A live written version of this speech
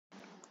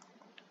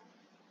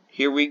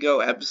Here we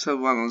go,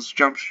 episode 1. Let's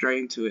jump straight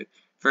into it.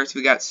 First,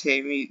 we got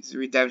Sammy's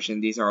redemption.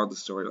 These are all the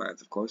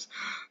storylines, of course.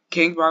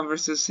 King Bond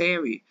versus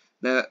Sammy,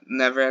 the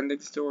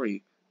never-ending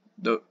story.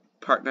 The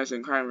partners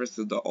in crime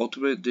versus the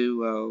ultimate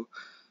duo.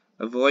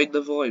 Avoid the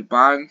Void,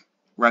 Bond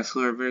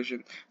wrestler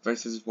version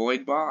versus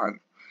Void Bond.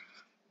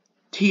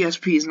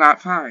 TSP is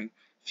not fine.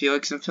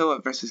 Felix and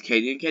Philip versus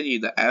Katie and Kitty,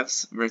 the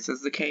Fs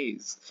versus the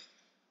Ks.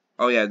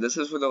 Oh yeah, this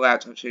is for the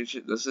laptop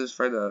championship. This is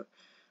for the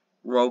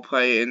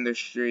roleplay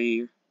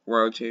industry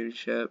world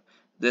championship.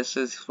 This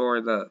is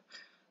for the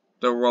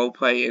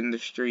roleplay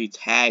industry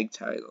tag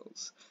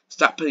titles.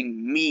 Stop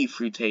putting me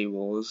through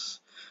tables.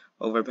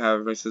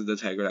 Overpower versus the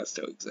Tiger that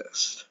still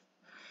exists.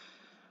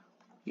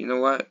 You know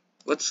what?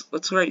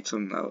 Let's write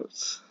some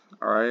notes.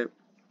 Alright?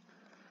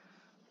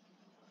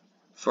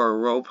 For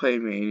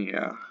Roleplay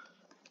Mania.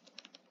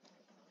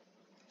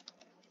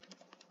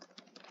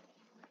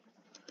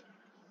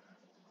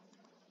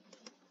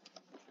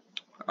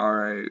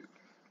 Alright.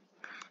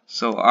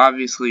 So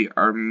obviously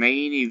our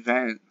main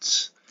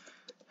event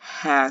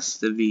has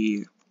to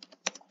be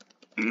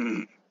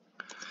King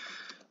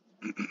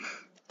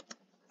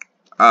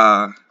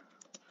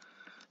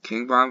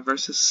Bond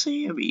versus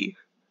Sammy.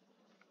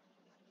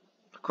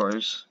 Of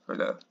course, for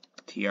the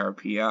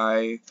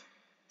TRPI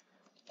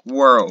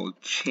World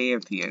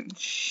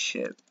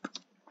Championship.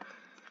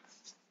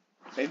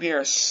 Maybe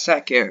our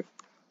second,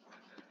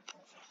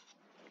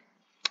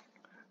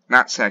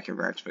 not second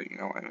match, but you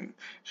know what I mean.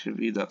 Should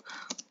be the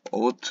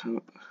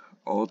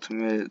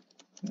ultimate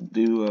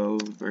duo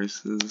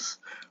versus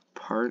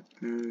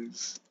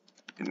partners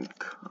in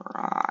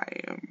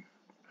crime.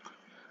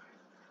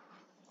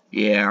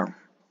 Yeah.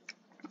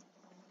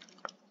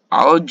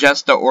 I'll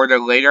adjust the order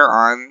later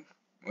on,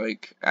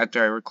 like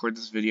after I record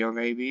this video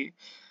maybe.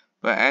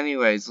 But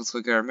anyways, let's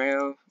look at our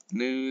mail,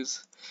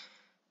 news.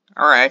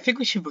 Alright, I think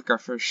we should book our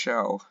first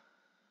show.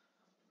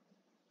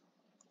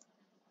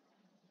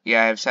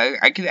 Yeah, I've said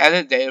I can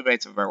edit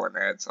database if I want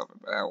to add something,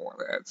 but I don't want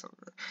to add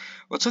something.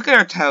 Let's look at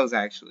our titles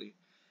actually.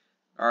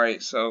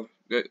 Alright, so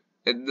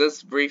in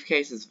this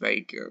briefcase is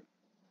vacant.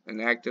 In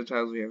active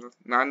titles we have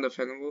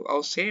non-defendable.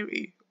 Oh,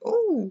 Sammy.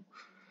 Oh,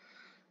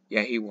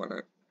 yeah, he won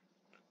it,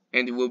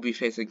 and he will be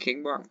facing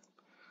King Bond.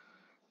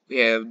 We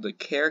have the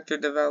character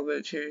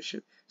development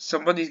championship.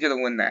 Somebody's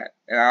gonna win that,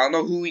 and I don't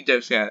know who we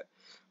just yet.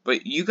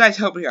 But you guys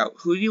help me out.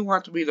 Who do you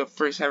want to be the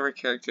first ever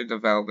character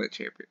development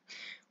champion?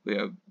 We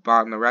have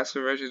Bond the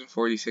wrestler version,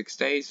 46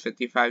 days,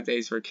 55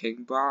 days for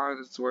King Bond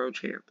as world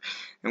champ,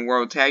 and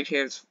world tag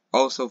champs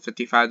also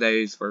 55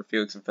 days for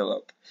Felix and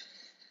Philip.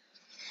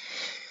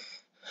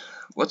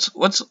 Let's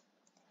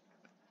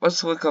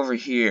look over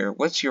here.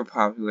 What's your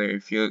popularity,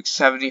 Felix?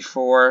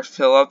 74.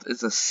 Philip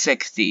is a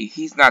 60.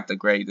 He's not the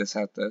greatest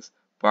at this.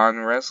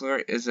 Bond wrestler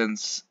is in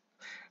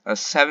a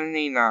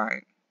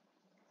 79.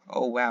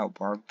 Oh wow,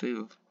 Bond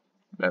too.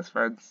 Best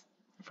friends,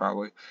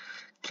 probably.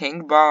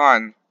 King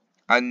Bond,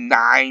 a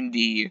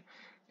 90.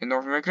 In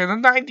North America, a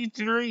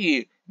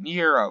 93. In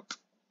Europe.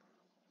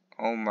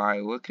 Oh my,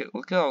 look at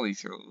all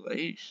these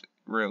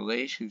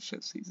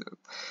relationships he's in.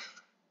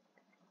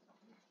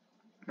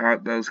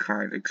 Not those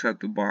kind,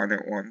 except the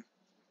bonnet one.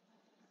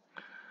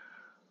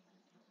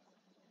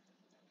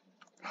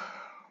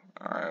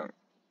 Alright.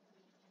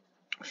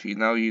 If you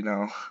know, you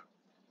know.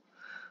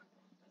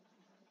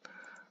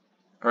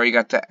 Or you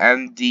got the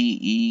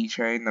MDE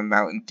train, the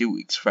Mountain Dew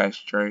Express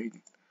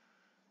train.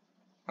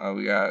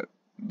 We got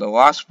the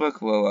Lost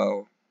Book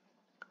Willow,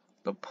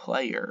 the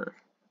Player.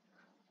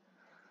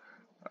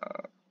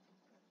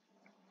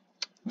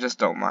 Just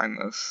don't mind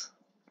this.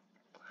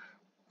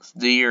 It's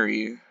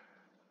Deary.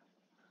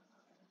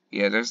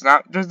 Yeah, there's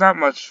not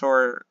much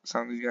for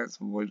some of these guys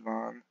to avoid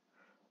Bond.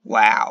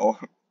 Wow.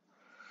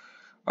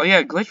 Oh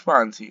yeah, Glitch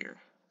Bond's here.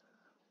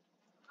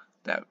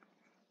 That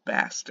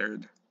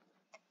bastard.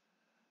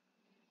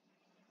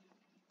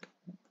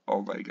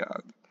 Oh my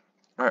god.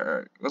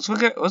 Alright, let's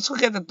look at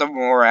the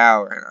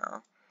morale right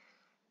now.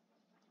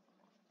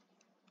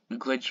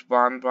 Glitch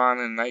Bond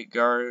and Night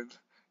Guard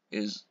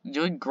is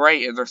doing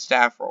great in their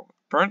staff role.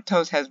 Burnt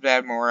Toast has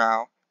bad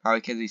morale,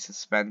 probably because he's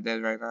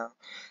suspended right now.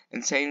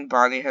 Insane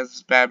Bonnie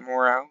has bad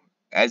morale,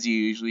 as he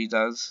usually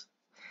does.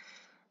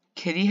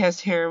 Kitty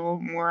has terrible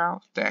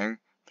morale. Dang.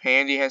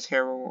 Pandy has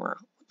terrible morale.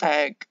 What the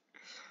heck?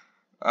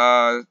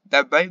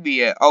 That might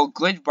be it. Oh,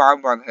 Glitch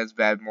Bonbon has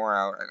bad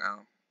morale right now.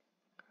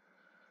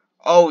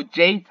 Oh,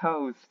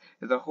 J-Toast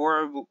is a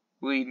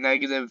horribly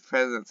negative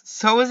presence.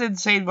 So is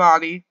Insane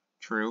Body.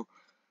 True.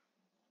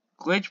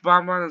 Glitch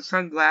Bonbon and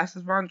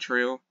Sunglasses Bond.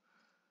 True.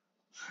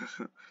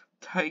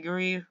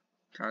 Tigery.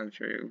 Kind of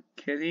true.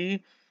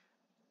 Kitty.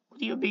 What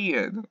do you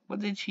mean? What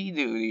did she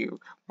do to you?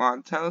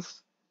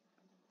 Montoast.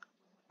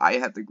 I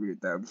have to agree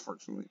with that,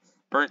 unfortunately.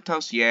 Burnt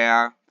Toast,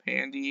 yeah.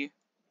 Pandy,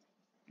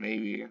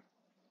 maybe.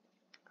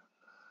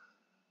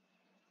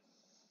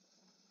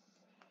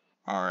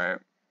 Alright.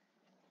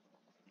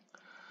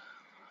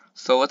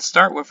 So let's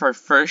start with our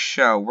first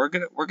show. We're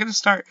gonna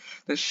start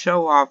the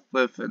show off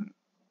with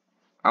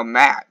a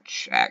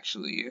match,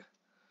 actually.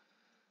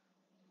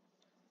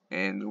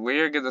 And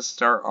we're gonna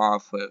start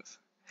off with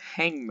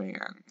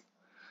Hangman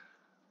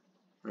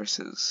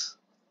versus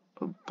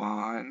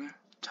Bon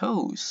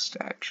Toast,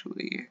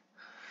 actually.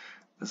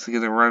 This is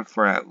gonna run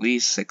for at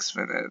least 6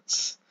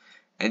 minutes.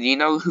 And you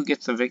know who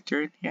gets the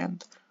victory in the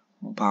end?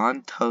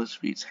 Bon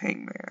Toast beats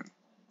Hangman.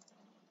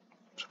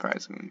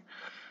 Surprisingly.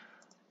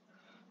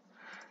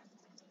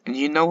 And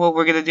you know what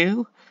we're gonna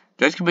do?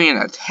 There's gonna be an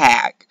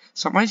attack.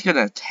 Somebody's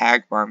gonna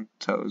attack Bon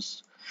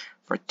Toast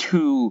for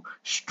 2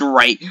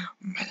 straight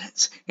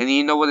minutes. And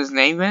you know what his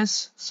name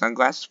is?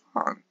 Sunglasses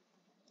Bon.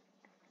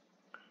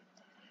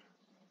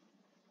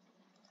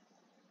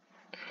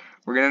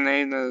 We're gonna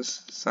name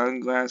this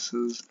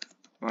Sunglasses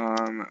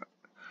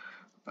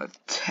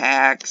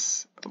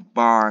attacks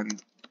Bon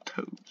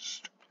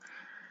Toast.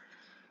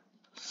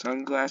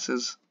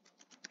 Sunglasses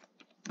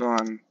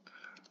Bon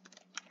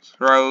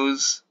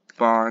throws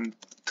Bon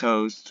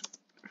Toast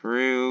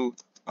through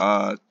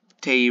a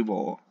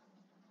table.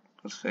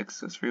 Let's fix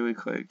this really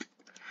quick.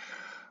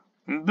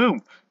 And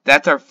boom!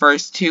 That's our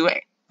first 2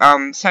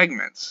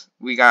 segments.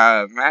 We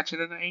got a match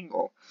and an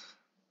angle.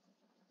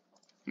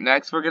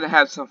 Next, we're gonna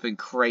have something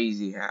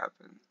crazy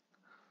happen.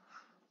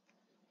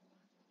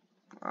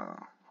 Hold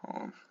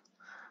on.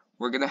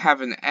 We're gonna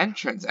have an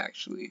entrance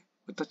actually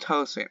with the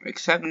Toast family,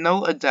 except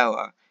no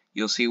Adela.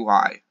 You'll see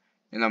why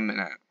in a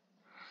minute.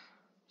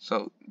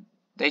 So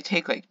they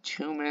take like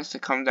 2 minutes to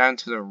come down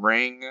to the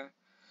ring.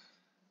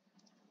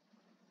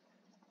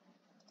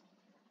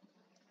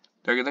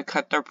 They're gonna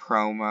cut their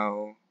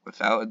promo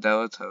without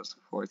Adela Toast,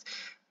 of course.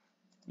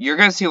 You're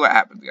gonna see what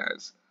happens,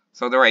 guys.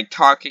 So they're like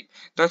talking.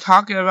 They're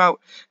talking about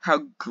how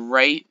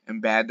great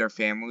and bad their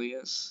family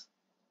is.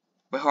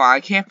 But hold on, I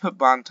can't put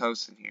Bon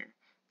Toast in here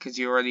because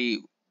he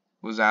already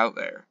was out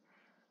there.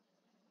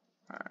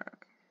 Alright,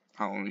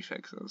 hold on, let me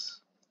fix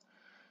this.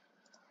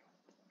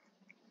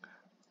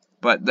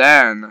 But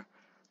then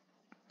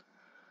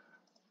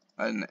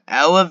an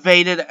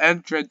elevated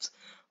entrance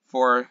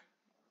for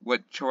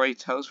what Troy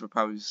Toast would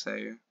probably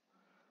say,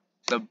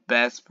 the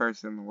best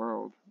person in the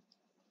world.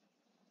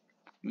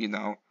 You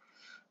know,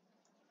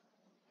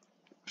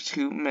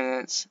 2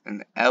 minutes,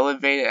 an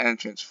elevated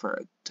entrance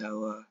for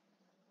Adela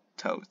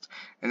Toast.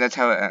 And that's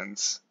how it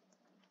ends.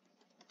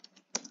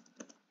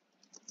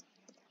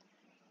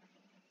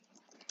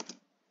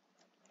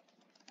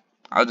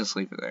 I'll just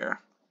leave it there.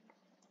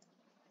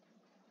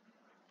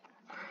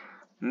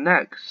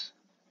 Next,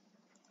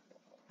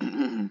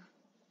 we're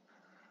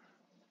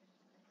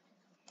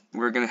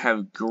gonna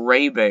have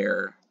Gray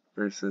Bear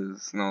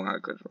versus, no,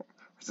 not Good Roll,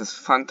 versus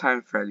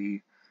Funtime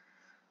Freddy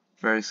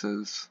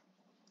versus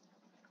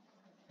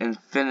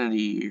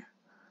Infinity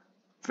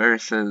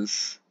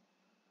versus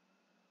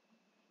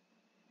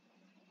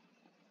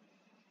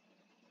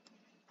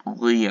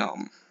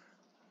Liam.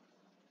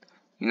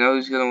 You know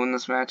who's gonna win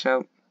this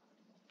matchup?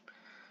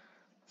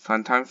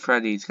 Funtime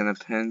Freddy's gonna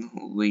pin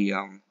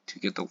Liam to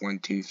get the 1,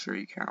 2,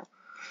 3 count.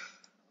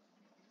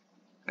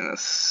 In a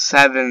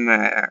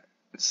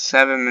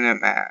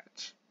 7-minute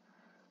match.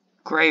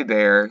 Gray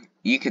Bear,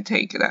 you could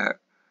take that.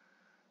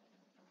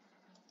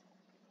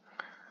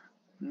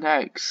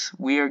 Next,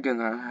 we are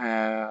gonna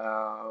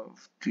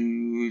have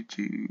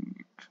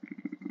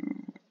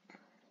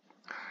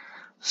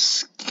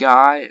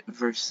Scott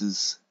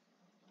versus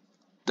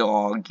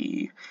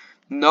Doggy.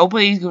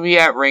 Nobody's gonna be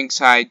at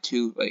ringside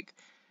to like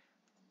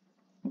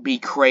be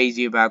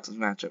crazy about this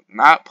matchup.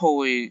 Not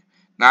Polly,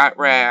 not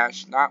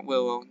Rash, not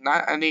Willow,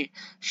 not any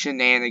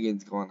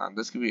shenanigans going on.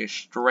 This could be a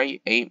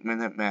straight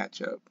 8-minute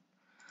matchup.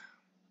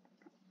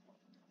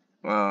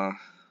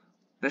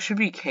 This should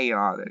be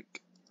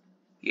chaotic.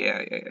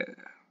 Yeah.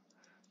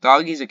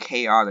 Doggy's a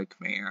chaotic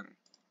man,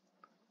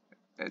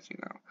 as you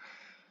know.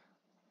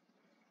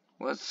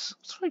 Let's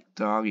make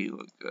Doggy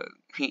look good.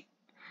 He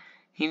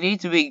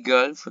needs to be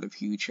good for the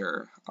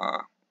future.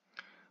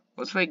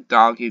 Let's make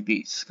Doggy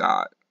beat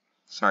Scott.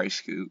 Sorry,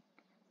 Scoot.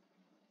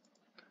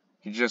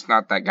 He's just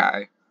not that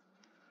guy.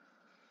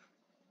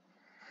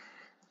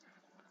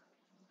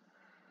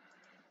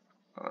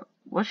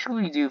 What should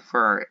we do for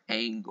our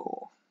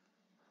angle?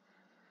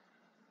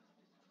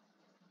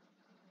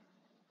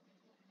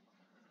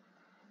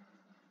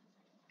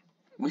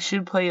 We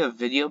should play a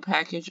video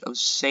package of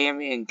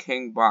Sammy and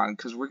King Bond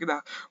because we're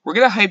gonna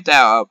hype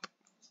that up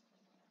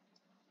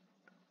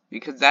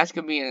because that's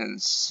gonna be an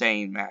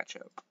insane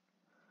matchup.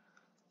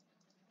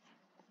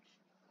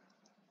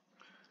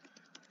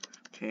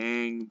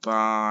 King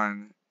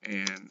Bond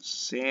and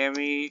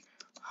Sammy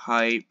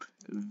hype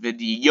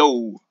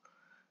video.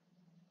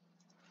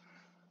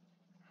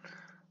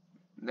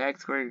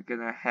 Next, we're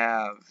gonna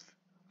have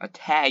a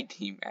tag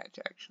team match.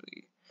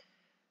 Actually,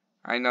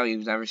 I know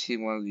you've never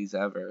seen one of these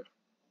ever.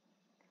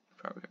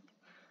 Probably.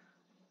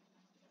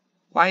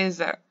 Why is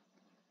that?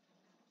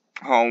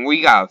 Oh,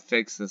 we gotta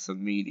fix this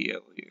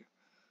immediately.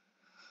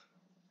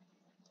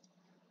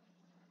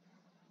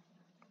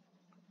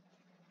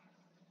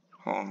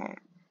 Hold on.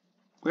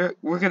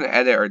 We're gonna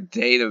edit our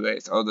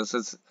database. Oh, this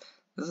is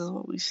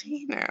what we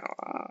see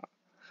now.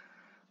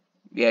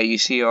 Yeah, you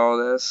see all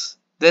this?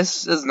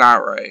 This is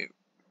not right.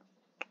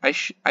 I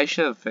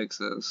should have fixed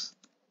this.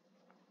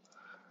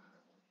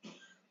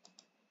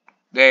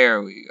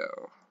 There we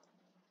go.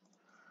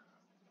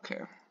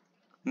 Okay.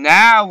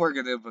 Now we're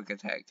gonna book a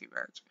tag team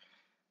match.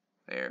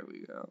 There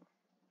we go.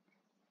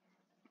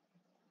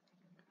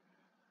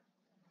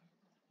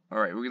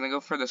 Alright, we're gonna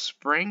go for the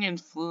Spring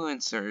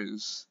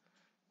Influencers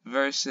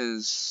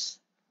versus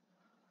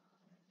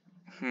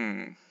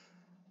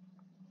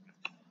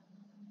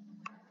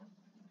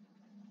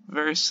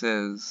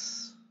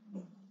versus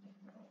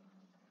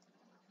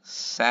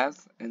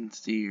Seth and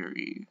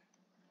Theory.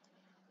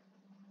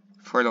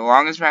 For the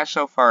longest match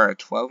so far, a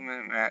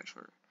 12-minute match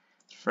for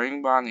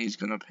Spring Bonnie's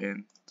gonna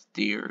pin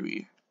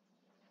Theory.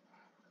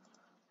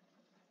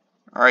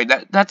 Alright,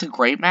 that's a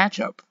great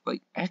matchup.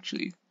 Like,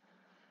 actually.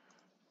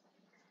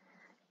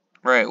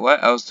 Right,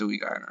 what else do we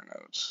got in our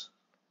notes?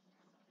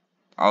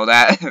 Oh,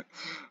 that.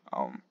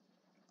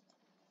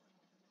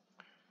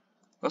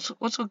 Let's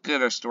look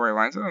at our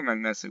storylines. What am I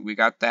missing? We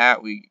got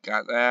that. We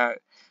got that.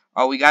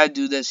 Oh, we gotta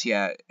do this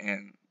yet,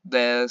 and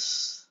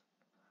this,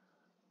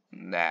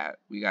 and that.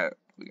 We gotta.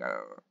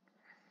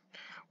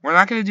 We're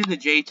not gonna do the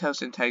J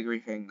Toast Integrity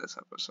thing this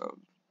episode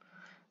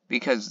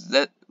because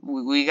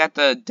we got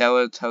the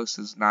Della Toast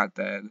is not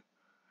dead.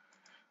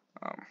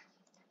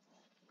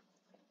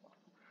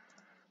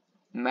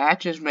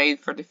 Matches made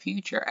for the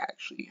future.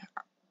 Actually,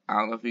 I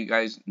don't know if you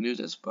guys knew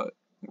this, but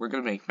we're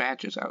gonna make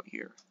matches out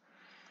here.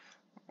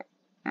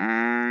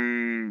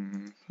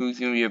 Who's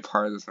gonna be a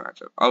part of this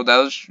matchup? Oh, that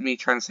was me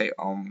trying to say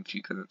but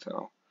you couldn't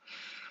tell.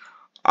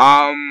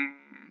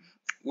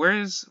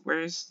 Where's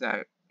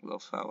that little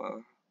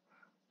fellow?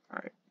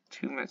 Alright,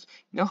 2 minutes.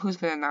 You know who's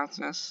gonna announce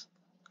this?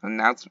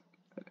 Announce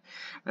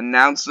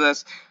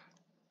this.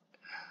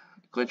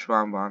 Glitch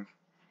Bonbon.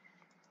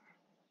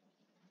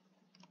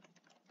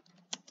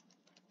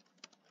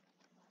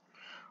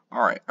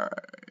 Alright.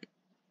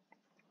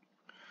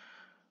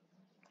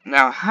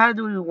 Now, how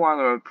do we want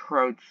to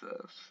approach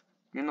this?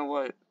 You know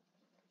what?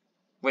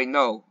 Wait,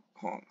 no.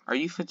 Hold on. Are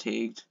you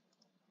fatigued?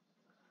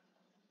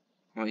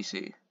 Let me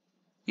see.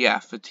 Yeah,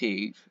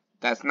 fatigued.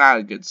 That's not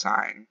a good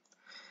sign.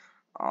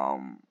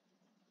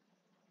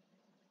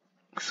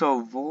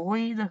 So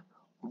Void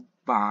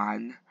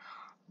Bon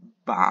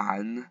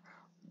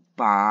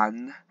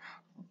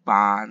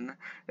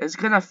is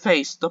gonna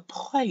face the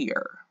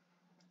player.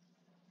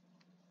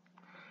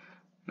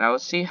 Now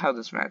let's see how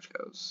this match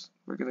goes.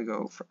 We're gonna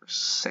go for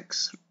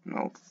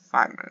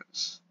 5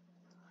 minutes.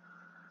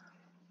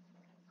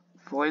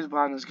 Void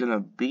Bon is gonna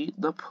beat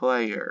the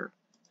player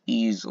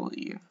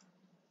easily.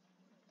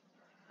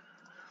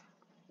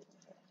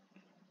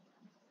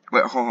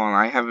 Wait, hold on,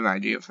 I have an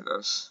idea for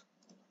this.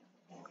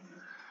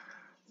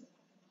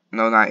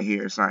 No, not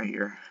here, it's not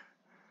here.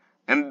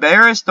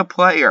 Embarrass the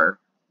player.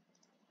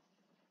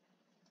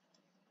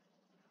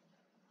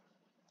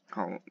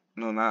 Oh,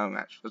 no, not a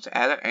match. Let's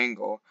add an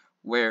angle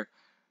where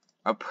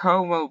a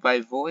promo by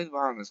Void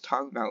Bon is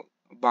talking about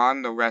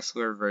Bon the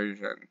Wrestler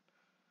version.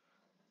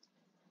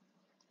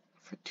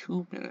 For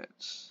 2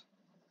 minutes.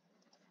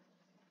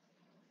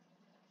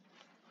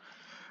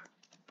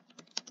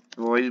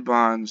 Void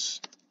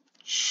Bon's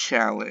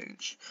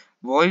challenge.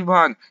 Void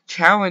Bon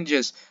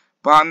challenges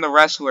Bon the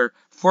Wrestler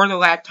for the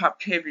Laptop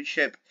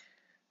Championship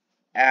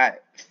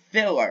at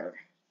Filler.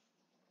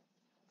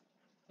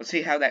 Let's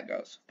see how that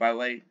goes. By the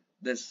way,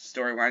 this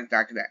storyline is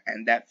not going to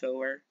end at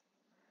Filler.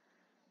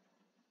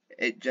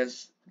 It's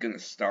just going to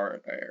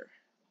start there.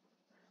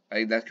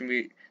 Like, that's going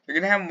to be... They're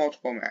going to have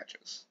multiple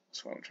matches.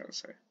 That's what I'm trying to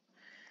say.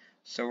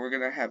 So we're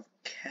going to have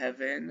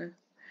Kevin...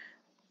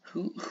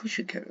 Who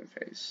should Kevin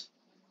face?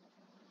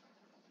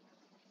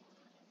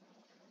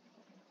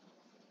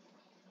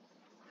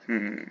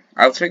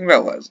 I was thinking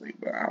about Leslie,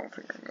 but I don't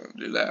think I'm going to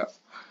do that.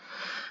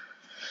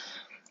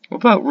 What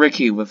about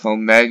Ricky with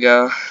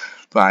Omega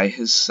by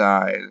his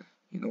side?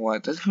 You know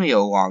what? This is going to be a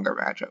longer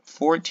matchup.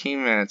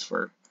 14 minutes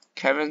for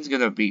Kevin's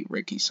going to beat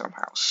Ricky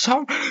somehow.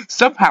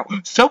 Somehow,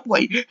 some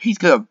way, he's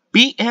going to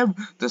beat him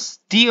to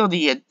steal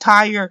the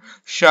entire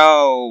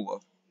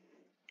show.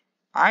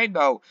 I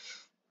know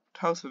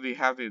Toast would be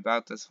happy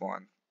about this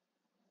one.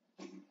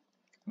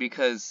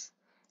 Because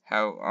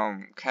how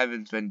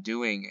Kevin's been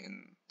doing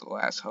in The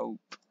Last Hope.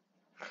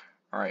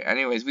 Alright,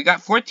 anyways, we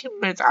got 14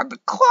 minutes on the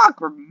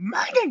clock. We're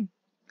magging.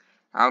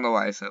 I don't know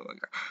why I said it like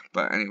that.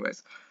 But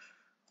anyways.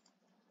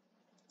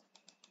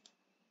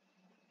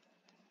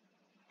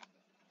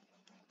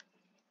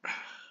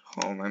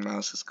 Oh, my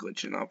mouse is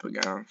glitching up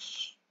again.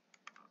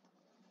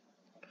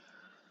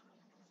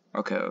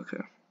 Okay.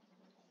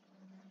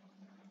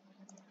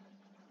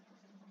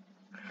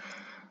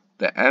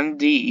 The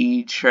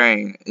MDE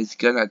train is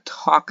gonna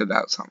talk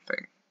about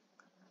something.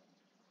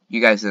 You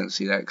guys didn't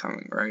see that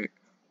coming, right?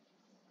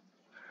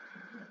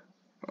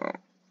 Well,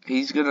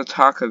 he's gonna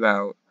talk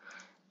about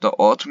the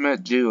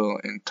ultimate duo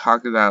and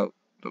talk about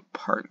the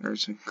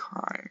partners in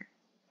crime.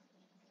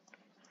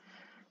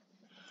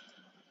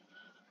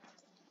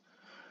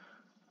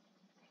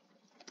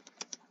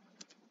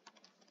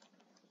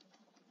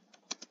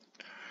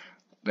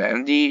 The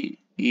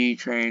MDE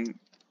train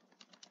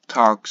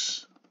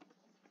talks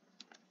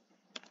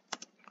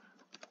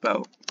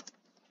about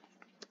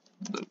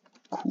the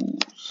cool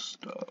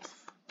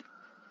stuff.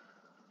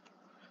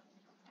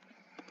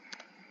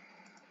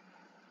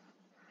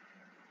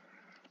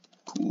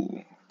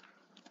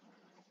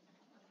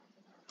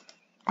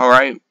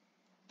 Alright.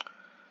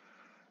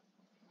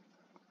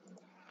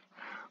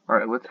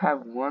 Alright, let's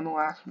have one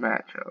last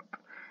matchup.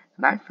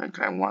 And I think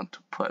I want to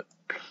put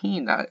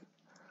Peanut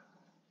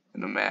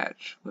in a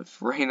match with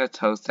Raina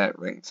Toast at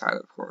ringside,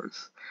 of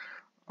course.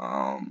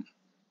 You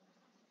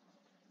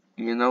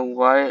know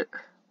what?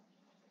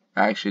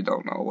 I actually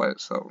don't know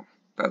what, so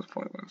that's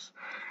pointless.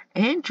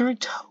 Andrew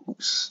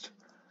Toast.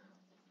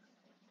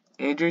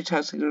 Andrew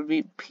Toast is gonna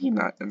beat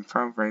Peanut in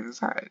front of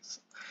Raina's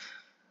eyes.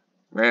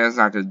 Raina's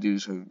not gonna do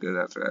so good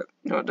after that.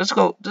 You know, this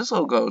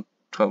will go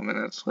 12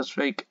 minutes. Let's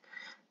make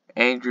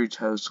Andrew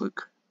Toast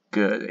look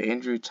good.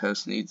 Andrew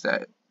Toast needs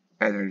that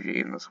energy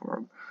in this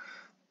world.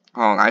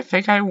 Hold on, I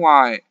think I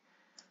want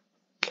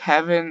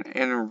Kevin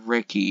and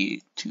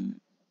Ricky to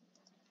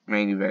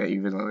main event,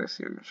 even though they're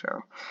still in the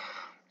show.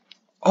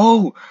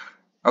 Oh!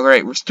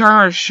 Alright, we're starting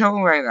our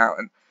show right now,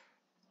 and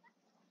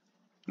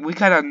we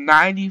got a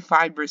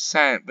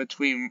 95%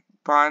 between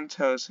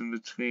Bontos and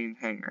between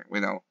Hanger.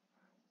 Wait, no.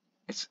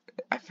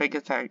 I think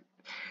it's like,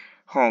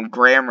 hold on,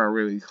 grammar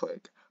really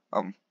quick.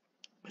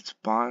 It's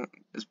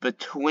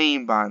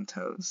between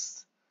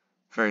Bontos.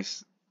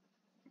 First.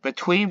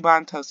 Between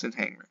Bontos and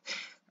Hanger.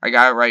 I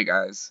got it right,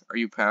 guys. Are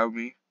you proud of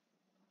me?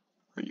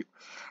 Are you?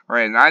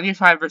 Alright,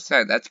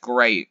 95%. That's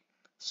great.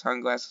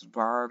 Sunglasses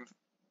Bond.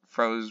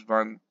 Froze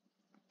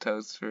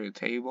Bontos through the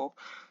table.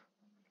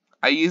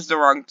 I used the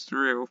wrong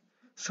through.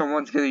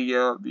 Someone's gonna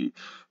yell at me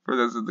for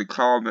this in the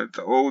comments.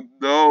 Oh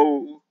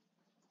no!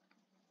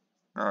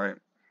 Alright.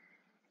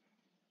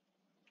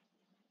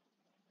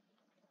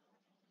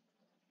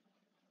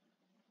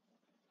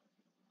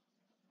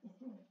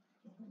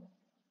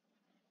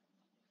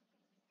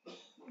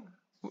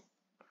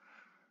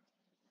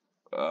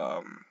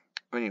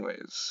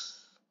 Anyways.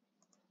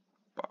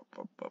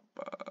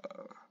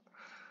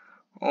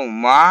 Oh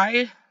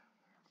my!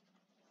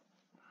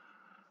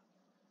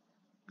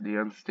 The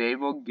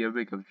unstable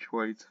gimmick of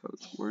choice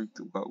host worked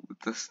well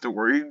with the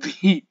story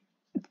beat.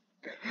 Oh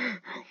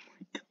my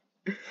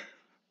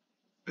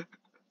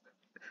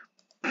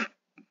god.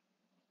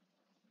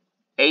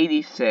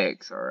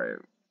 86, alright.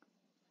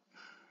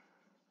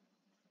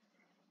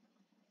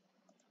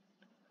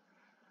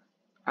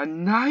 A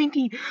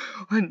 90,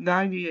 a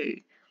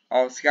 98.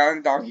 Oh, Scout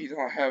and Donkey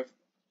don't have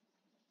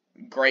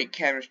great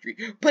chemistry.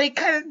 But he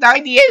cut a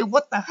 98,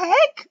 what the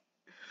heck?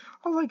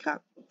 Oh my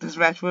god. This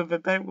match would have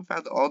been better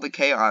without all the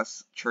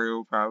chaos.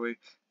 True, probably.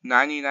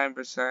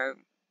 99%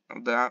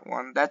 of that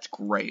one. That's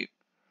great.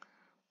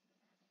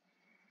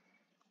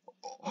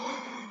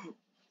 Oh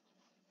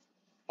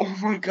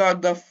my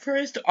god, the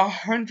first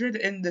 100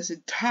 in this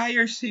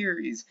entire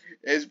series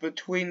is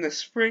between the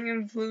Spring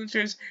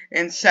Influencers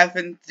and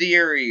Seven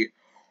Theory.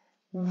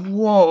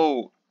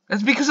 Whoa.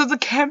 That's because of the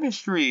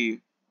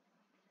chemistry.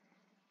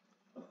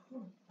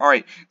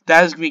 Alright,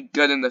 that is going to be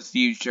good in the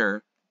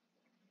future.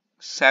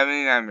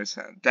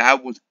 79%.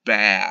 That was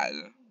bad.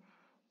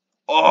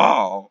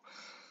 Oh.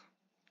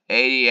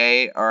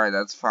 88. Alright,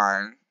 that's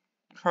fine.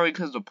 Probably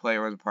because the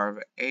player was a part of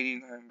it.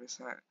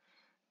 89%.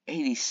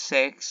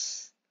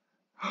 86.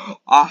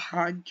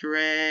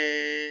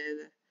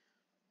 100.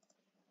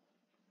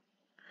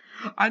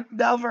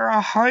 Another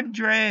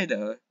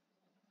 100.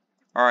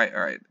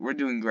 Alright. We're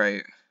doing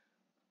great.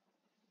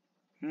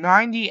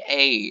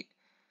 98.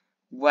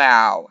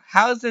 Wow.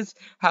 How is this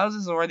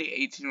already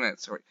 18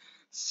 minutes? Sorry.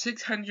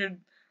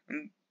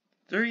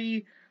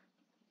 603.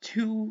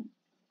 2.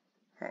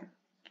 Let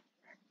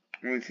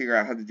me figure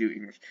out how to do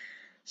English.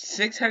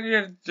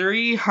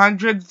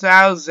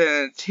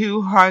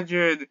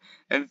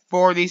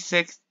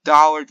 300,246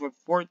 with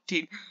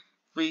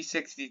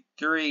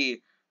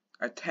 14,363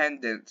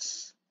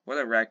 attendance. What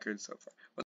a record so far.